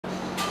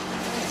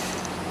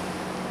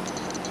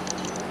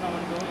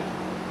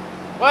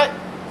What?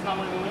 It's not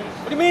going to go in.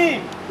 What do you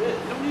mean? You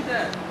don't need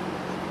that.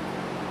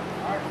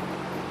 Alright.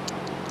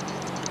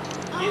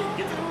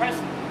 Get to the press.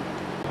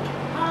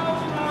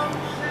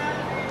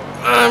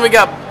 We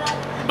got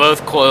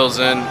both coils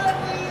in.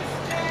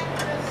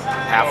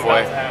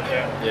 Halfway.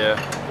 Yeah.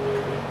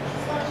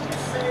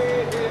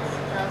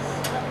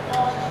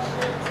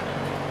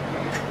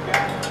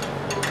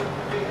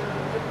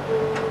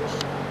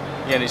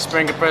 Getting these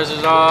spring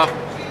compressors off.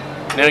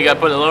 Then we got to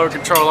put the lower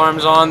control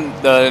arms on,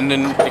 and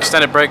then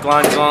extended brake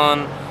lines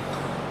on.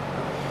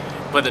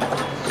 Put the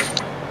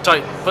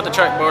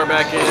track bar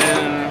back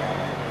in,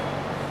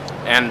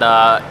 and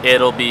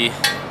it'll be.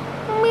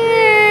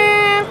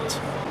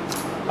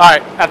 All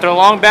right. After a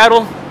long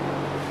battle,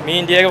 me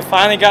and Diego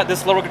finally got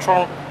this lower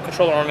control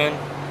arm in.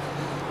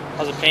 That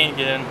was a pain to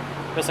get in.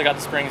 Plus I got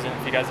the springs in,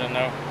 if you guys didn't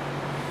know.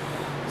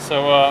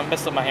 So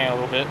messed up my hand a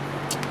little bit.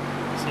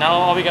 So now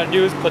all we gotta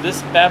do is put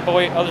this bad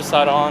boy other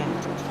side on,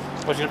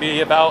 which is gonna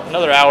be about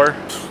another hour.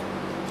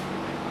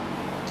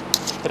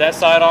 Put that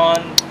side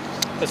on,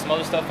 put some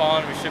other stuff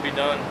on, we should be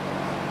done.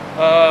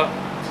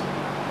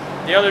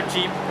 The other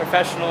Jeep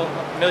professional,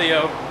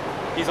 Emilio,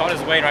 he's on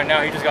his way right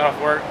now. He just got off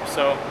work,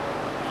 so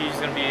he's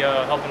gonna be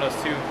helping us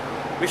too.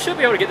 We should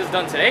be able to get this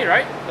done today,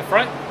 right? The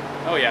front?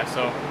 Oh yeah,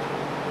 so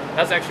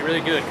that's actually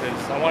really good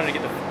because I wanted to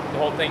get the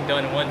whole thing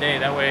done in one day.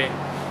 That way,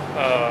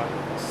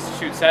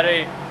 shoot,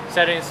 Saturday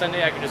and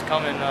Sunday I can just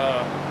come and,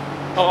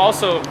 oh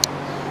also,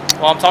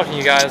 while I'm talking to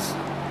you guys,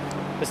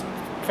 this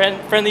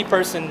friendly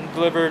person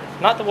delivered,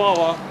 not the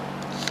Wawa,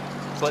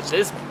 but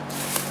this,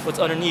 what's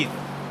underneath,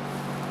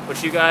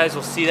 which you guys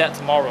will see that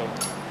tomorrow.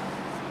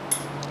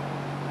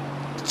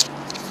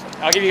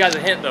 I'll give you guys a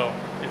hint though,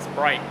 it's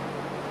bright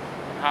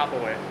and hot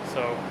boy,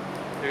 so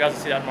you guys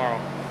will see that tomorrow.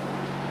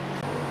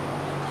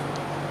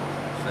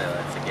 So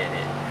let's get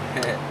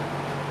it.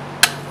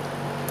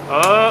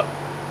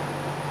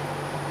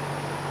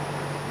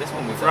 This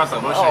one moves Forgot up so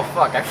the much. bushing. Oh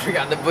fuck, I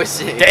forgot the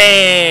bushing.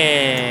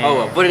 Dang! Oh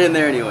well, put it in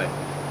there anyway.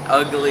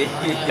 Ugly.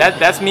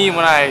 That's me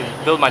when I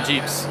build my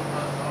Jeeps.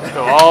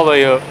 Go all the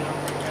way up.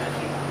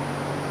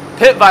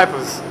 Pit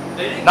Vipers,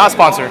 not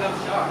sponsored.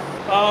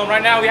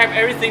 Right now we have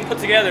everything put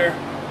together,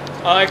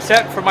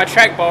 except for my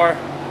track bar,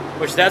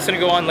 which that's gonna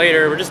go on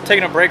later. We're just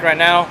taking a break right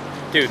now,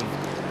 dude.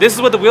 This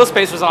is what the wheel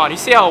space was on. You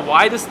see how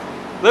wide this?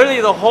 Literally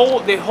the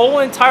whole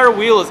entire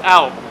wheel is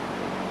out.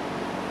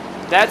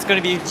 That's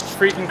gonna be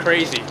freaking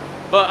crazy.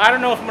 But I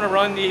don't know if I'm gonna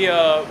run the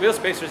wheel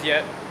spacers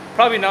yet.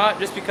 Probably not,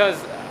 just because,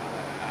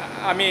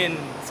 I mean,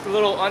 it's a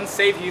little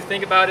unsafe if you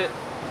think about it.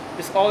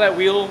 Just all that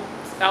wheel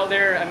out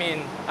there, I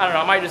mean, I don't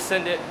know, I might just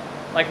send it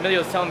like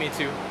Emilio's telling me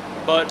to.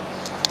 But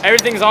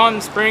everything's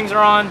on, springs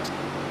are on,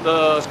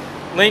 the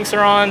links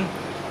are on,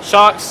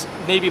 shocks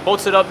maybe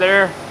bolted up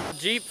there.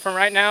 Jeep from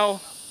right now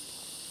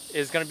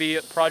is gonna be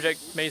a project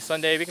maybe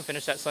Sunday. We can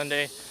finish that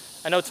Sunday.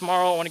 I know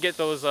tomorrow I wanna get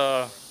those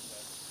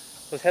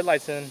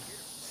headlights in,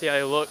 see how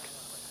they look.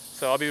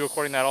 So I'll be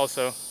recording that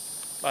also.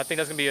 But I think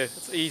that's gonna be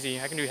it's easy.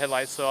 I can do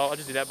headlights, so I'll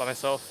just do that by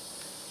myself.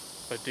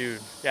 But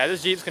dude, yeah,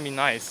 this Jeep's gonna be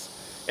nice.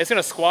 It's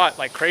gonna squat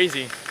like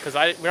crazy because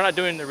we're not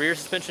doing the rear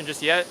suspension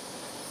just yet.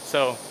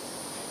 So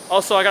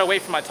also I gotta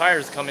wait for my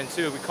tires to come in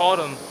too. We called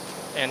them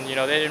and you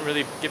know they didn't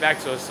really get back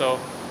to us. So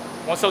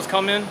once those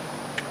come in,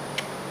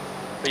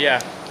 but yeah,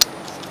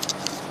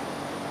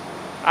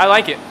 I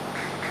like it.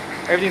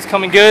 Everything's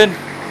coming good.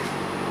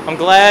 I'm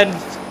glad.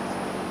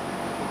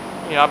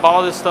 You know, I bought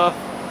all this stuff.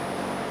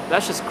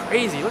 That's just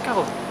crazy. Look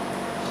how.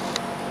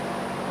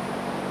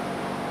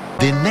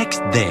 The next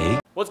day.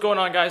 What's going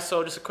on, guys?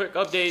 So just a quick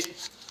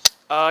update.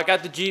 I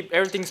got the Jeep.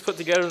 Everything's put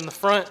together in the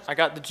front. I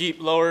got the Jeep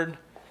lowered.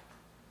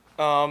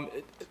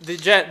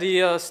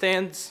 The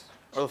stands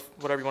or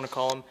whatever you want to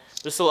call them,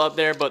 they're still up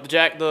there, but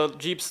the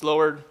Jeep's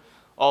lowered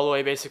all the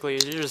way. Basically,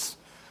 these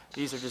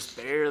are just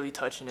barely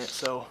touching it.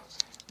 So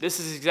this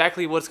is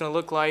exactly what it's gonna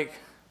look like.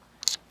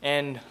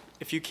 And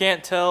if you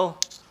can't tell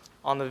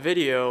on the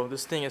video,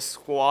 this thing is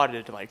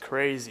squatted like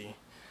crazy.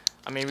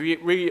 I mean,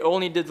 we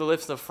only did the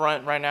lifts in the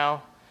front right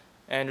now,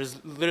 and there's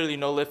literally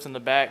no lift in the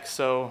back.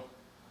 So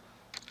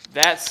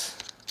that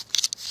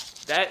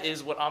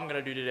is what I'm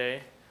gonna do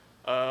today.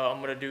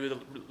 I'm gonna do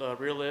the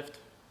rear lift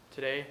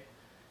today,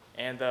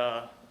 and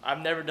I've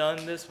never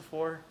done this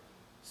before,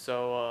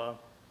 so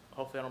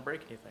hopefully I don't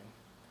break anything.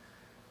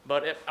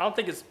 But I don't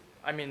think it's.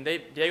 I mean,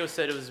 Diego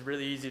said it was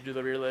really easy to do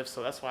the rear lift,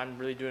 so that's why I'm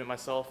really doing it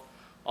myself.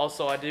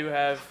 Also, I do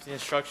have the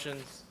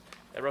instructions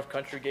that Rough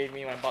Country gave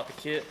me when I bought the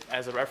kit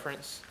as a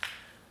reference.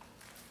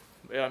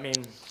 I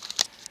mean,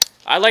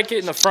 I like it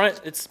in the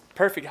front. It's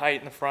perfect height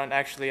in the front,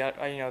 actually. You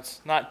know, it's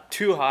not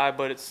too high,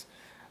 but it's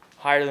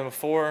higher than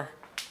before.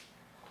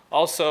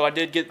 Also, I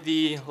did get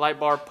the light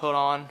bar put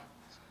on.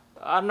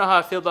 I don't know how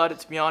I feel about it,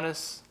 to be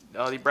honest.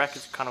 The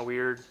bracket's kind of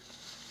weird,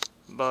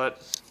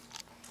 but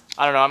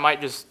I don't know. I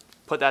might just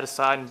put that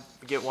aside and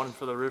get one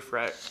for the roof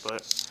rack,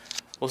 but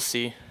we'll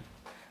see.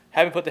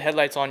 Haven't put the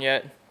headlights on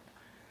yet,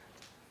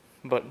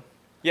 but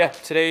yeah,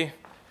 today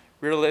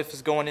rear lift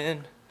is going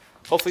in.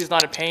 Hopefully it's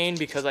not a pain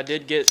because I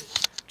did get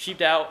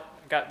cheaped out.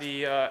 Got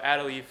the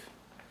Adeleave,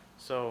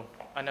 so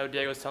I know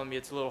Diego was telling me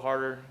it's a little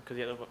harder because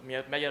you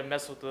have to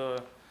mess with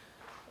the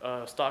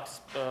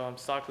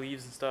stock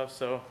leaves and stuff.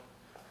 So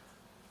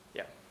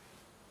yeah.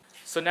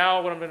 So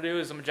now what I'm gonna do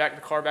is I'm gonna jack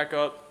the car back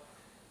up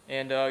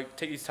and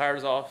take these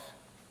tires off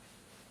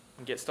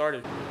and get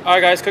started. All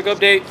right, guys, quick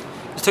update.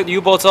 Just took the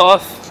U-bolts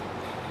off.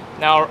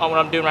 Now what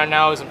I'm doing right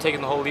now is I'm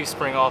taking the whole leaf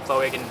spring off so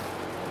I can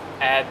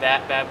add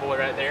that bad boy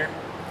right there.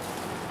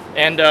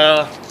 And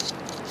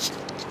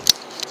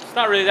it's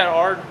not really that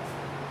hard.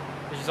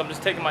 It's just I'm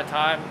just taking my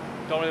time.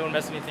 Don't really want to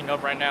mess anything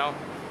up right now.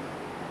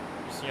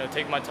 Just, you know,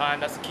 take my time.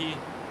 That's the key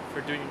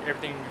for doing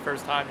everything your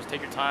first time. Just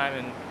take your time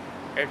and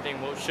everything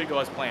should go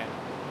as planned.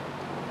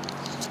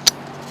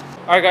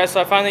 All right, guys, so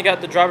I finally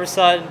got the driver's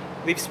side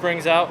leaf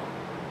springs out.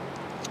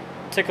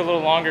 Took a little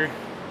longer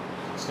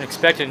than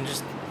expected and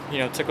just, you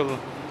know, took a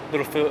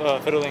little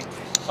fiddling.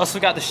 Also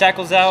got the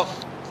shackles out.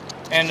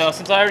 And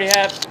since I already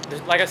have,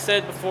 like I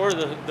said before,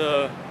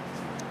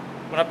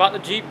 when I bought the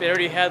Jeep, it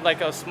already had like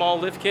a small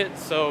lift kit.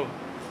 So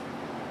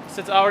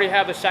since I already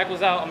have the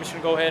shackles out, I'm just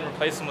gonna go ahead and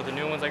replace them with the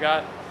new ones I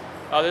got.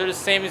 They're the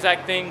same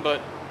exact thing,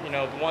 but you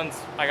know, the ones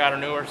I got are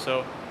newer,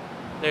 so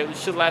they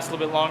should last a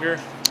little bit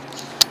longer.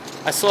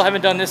 I still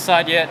haven't done this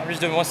side yet. I'm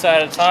just doing one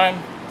side at a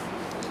time.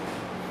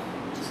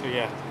 So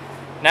yeah.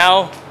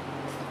 Now,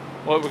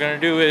 what we're gonna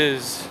do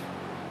is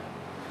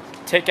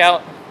take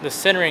out the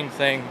centering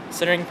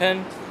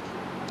pin,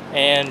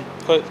 and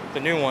put the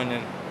new one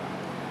in.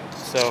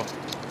 So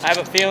I have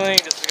a feeling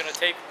this is gonna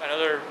take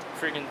another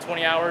freaking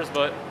 20 hours,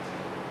 but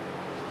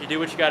you do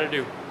what you gotta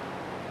do.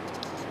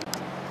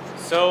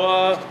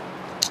 So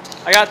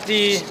I got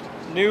the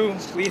new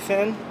leaf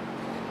in.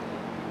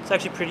 It's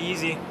actually pretty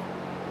easy.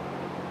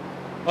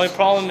 The only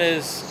problem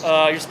is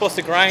you're supposed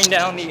to grind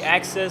down the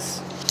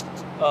access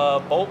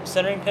bolt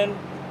centering pin,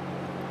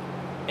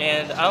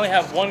 and I only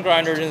have one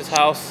grinder in this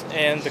house,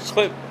 and the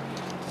clip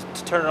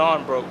to turn it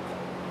on broke.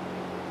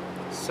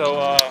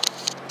 So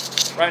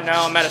right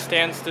now I'm at a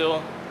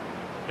standstill.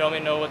 Don't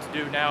really know what to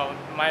do now.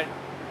 I'm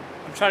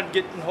trying to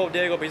get in hold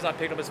Diego, but he's not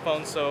picking up his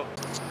phone. So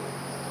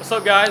what's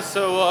up, guys?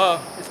 So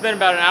it's been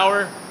about an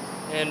hour,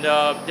 and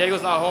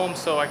Diego's not home,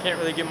 so I can't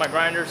really get my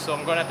grinder. So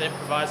I'm going to have to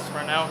improvise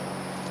right now.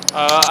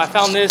 I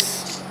found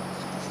this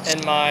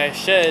in my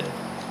shed,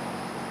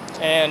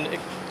 and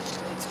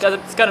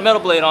it's got a metal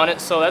blade on it,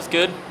 so that's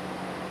good.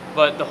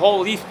 But the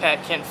whole leaf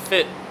pack can't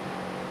fit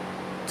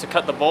to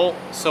cut the bolt.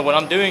 So what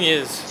I'm doing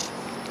is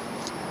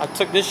I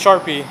took this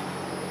Sharpie.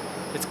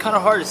 It's kind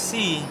of hard to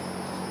see,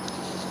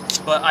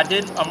 but I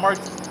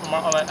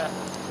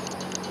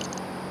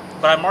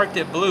marked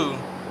it blue,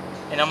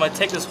 and I'm gonna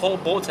take this whole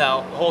bolt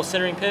out, the whole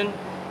centering pin,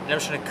 and I'm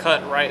just gonna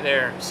cut right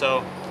there.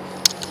 So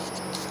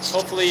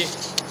hopefully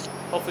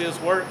this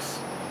works.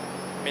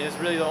 I mean, it's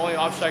really the only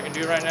option I can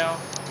do right now.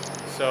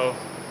 So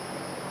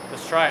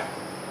let's try it.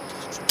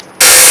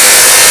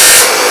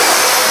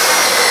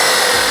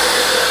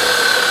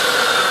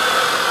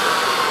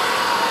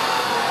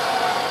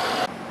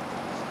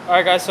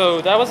 Alright, guys,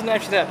 so that wasn't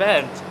actually that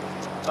bad.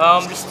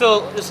 Just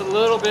a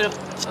little bit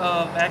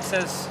of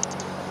access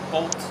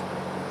bolt.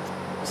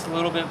 Just a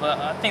little bit, but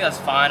I think that's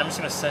fine. I'm just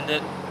gonna send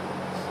it.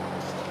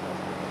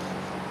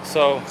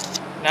 So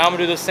now I'm gonna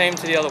do the same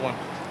to the other one.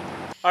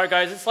 Alright,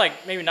 guys, it's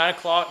like maybe 9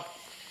 o'clock,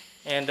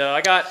 and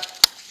I got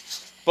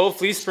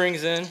both leaf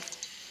springs in.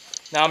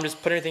 Now I'm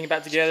just putting everything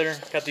back together.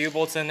 Got the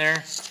U-bolts in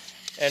there,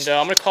 and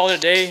I'm gonna call it a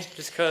day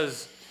just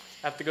because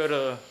I have to go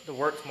to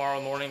work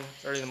tomorrow morning,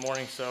 early in the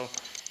morning. So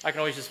I can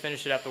always just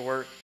finish it after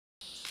work.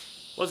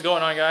 What's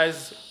going on,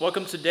 guys?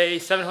 Welcome to day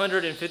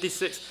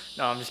 756.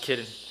 No, I'm just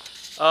kidding.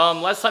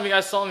 Last time you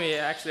guys saw me,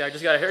 actually, I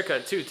just got a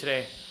haircut too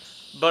today.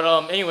 But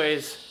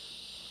anyways,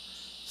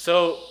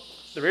 so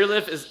the rear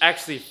lift is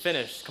actually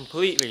finished,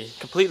 completely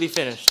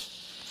finished.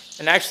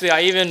 And actually,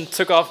 I even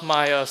took off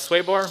my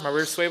sway bar, my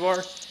rear sway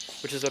bar,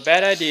 which is a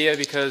bad idea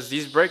because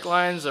these brake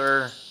lines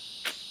they're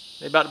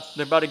about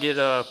to get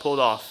pulled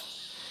off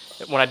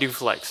when I do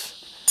flex.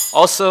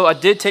 Also, I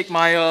did take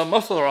my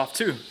muffler off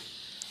too,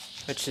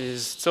 which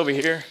is it's over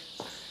here.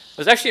 It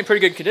was actually in pretty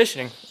good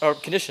condition. Pretty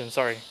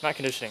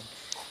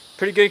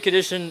good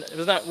condition.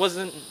 It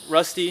wasn't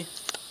rusty.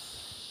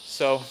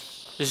 So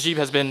this Jeep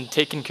has been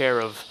taken care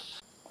of.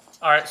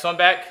 All right, so I'm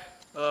back.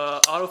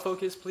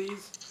 Autofocus,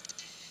 please.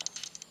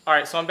 All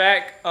right, so I'm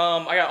back.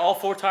 I got all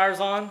 4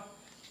 tires on.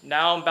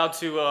 Now I'm about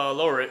to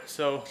lower it.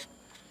 So.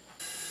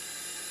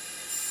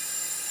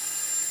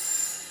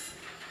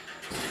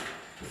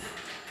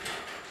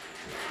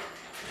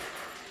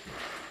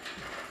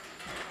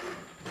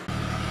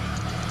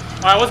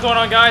 Alright, what's going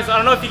on, guys? I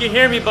don't know if you can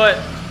hear me, but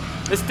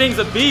this thing's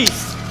a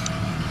beast.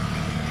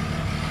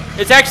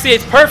 It's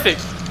perfect.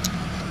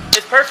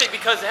 It's perfect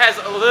because it has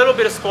a little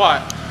bit of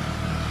squat.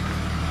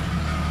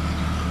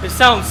 It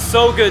sounds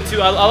so good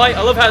too. I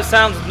love how it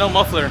sounds with no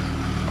muffler.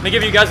 Let me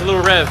give you guys a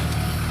little rev.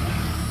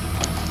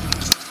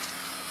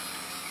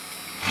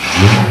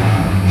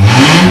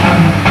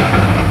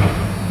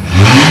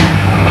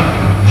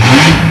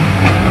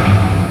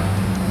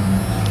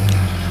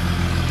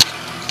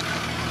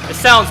 It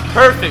sounds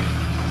perfect.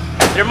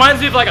 It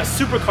reminds me of like a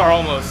supercar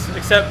almost,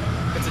 except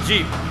it's a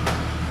Jeep.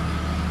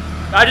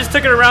 I just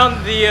took it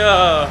around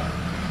the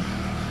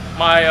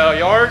my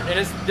yard,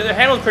 and the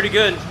handle's pretty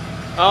good.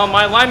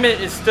 My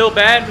alignment is still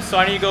bad, so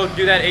I need to go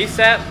do that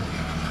ASAP.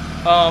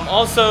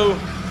 Also,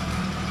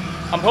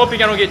 I'm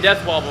hoping I don't get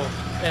death wobble,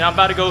 and I'm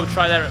about to go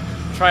try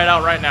it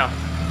out right now.